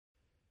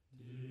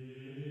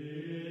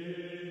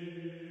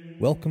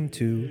Welcome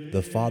to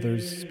The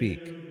Fathers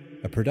Speak,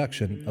 a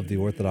production of the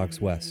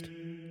Orthodox West.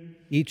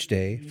 Each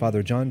day,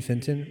 Father John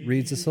Fenton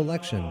reads a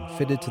selection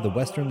fitted to the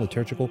Western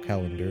liturgical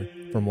calendar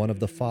from one of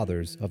the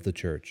Fathers of the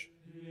Church.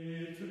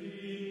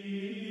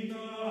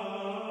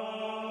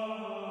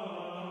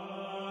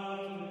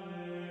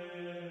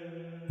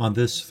 On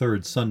this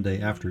third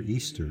Sunday after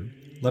Easter,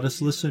 let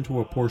us listen to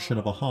a portion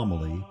of a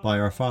homily by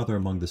our Father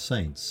among the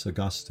Saints,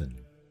 Augustine.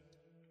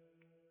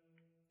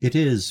 It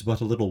is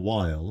but a little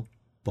while,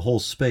 the whole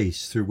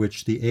space through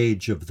which the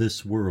age of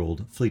this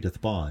world fleeteth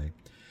by,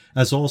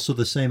 as also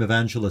the same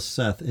evangelist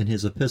saith in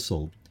his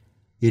epistle,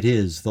 it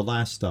is the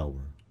last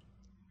hour.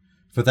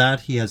 For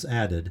that he has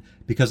added,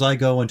 because I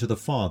go unto the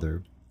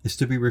Father, is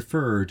to be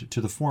referred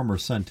to the former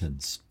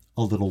sentence,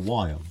 a little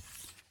while,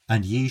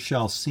 and ye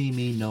shall see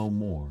me no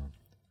more.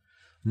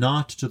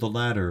 Not to the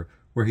latter,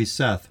 where he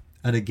saith,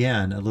 and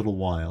again a little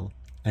while,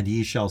 and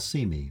ye shall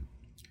see me.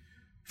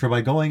 For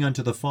by going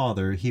unto the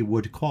Father he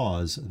would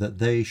cause that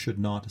they should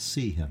not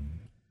see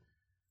him.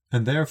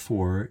 And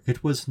therefore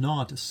it was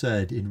not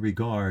said in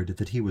regard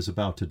that he was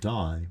about to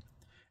die,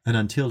 and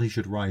until he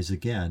should rise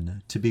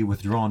again, to be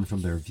withdrawn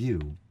from their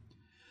view,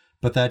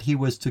 but that he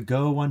was to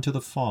go unto the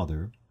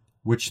Father,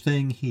 which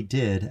thing he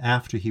did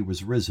after he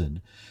was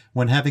risen,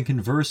 when having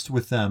conversed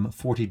with them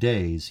 40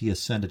 days he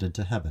ascended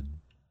into heaven.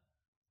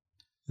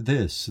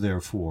 This,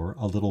 therefore,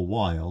 a little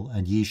while,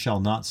 and ye shall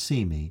not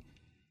see me,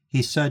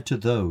 he said to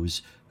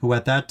those who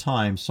at that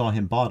time saw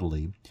him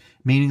bodily,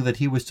 meaning that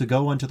he was to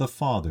go unto the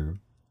Father,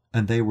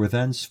 and they were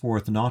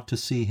thenceforth not to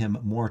see him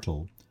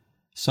mortal,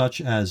 such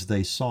as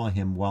they saw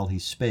him while he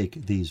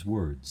spake these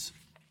words.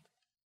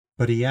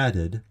 But he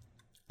added,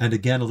 and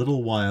again a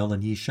little while,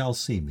 and ye shall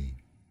see me.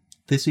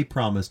 This he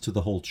promised to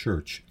the whole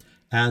church.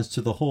 As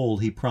to the whole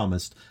he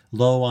promised,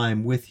 Lo, I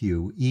am with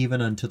you,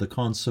 even unto the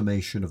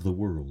consummation of the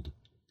world.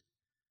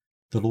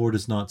 The Lord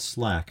is not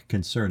slack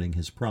concerning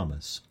his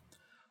promise.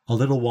 A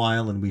little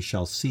while, and we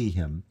shall see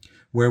him,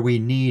 where we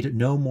need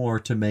no more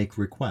to make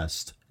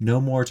request,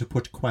 no more to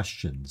put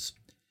questions,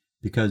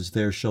 because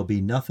there shall be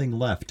nothing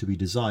left to be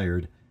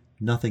desired,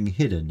 nothing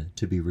hidden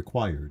to be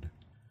required.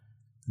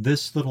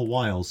 This little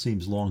while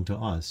seems long to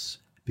us,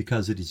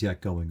 because it is yet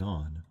going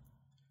on.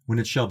 When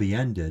it shall be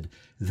ended,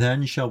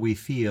 then shall we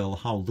feel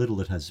how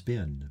little it has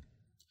been.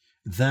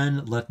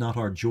 Then let not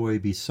our joy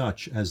be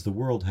such as the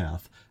world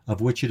hath,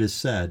 of which it is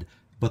said,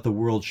 but the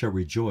world shall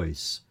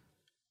rejoice.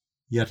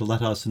 Yet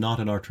let us not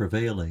in our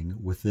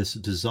travailing with this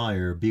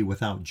desire be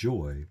without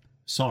joy,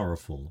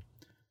 sorrowful,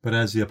 but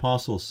as the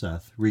Apostle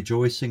saith,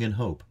 rejoicing in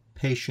hope,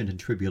 patient in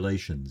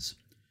tribulations.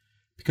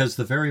 Because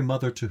the very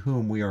mother to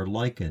whom we are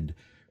likened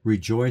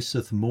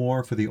rejoiceth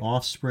more for the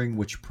offspring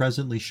which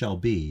presently shall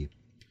be,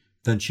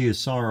 than she is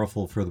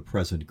sorrowful for the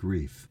present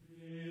grief.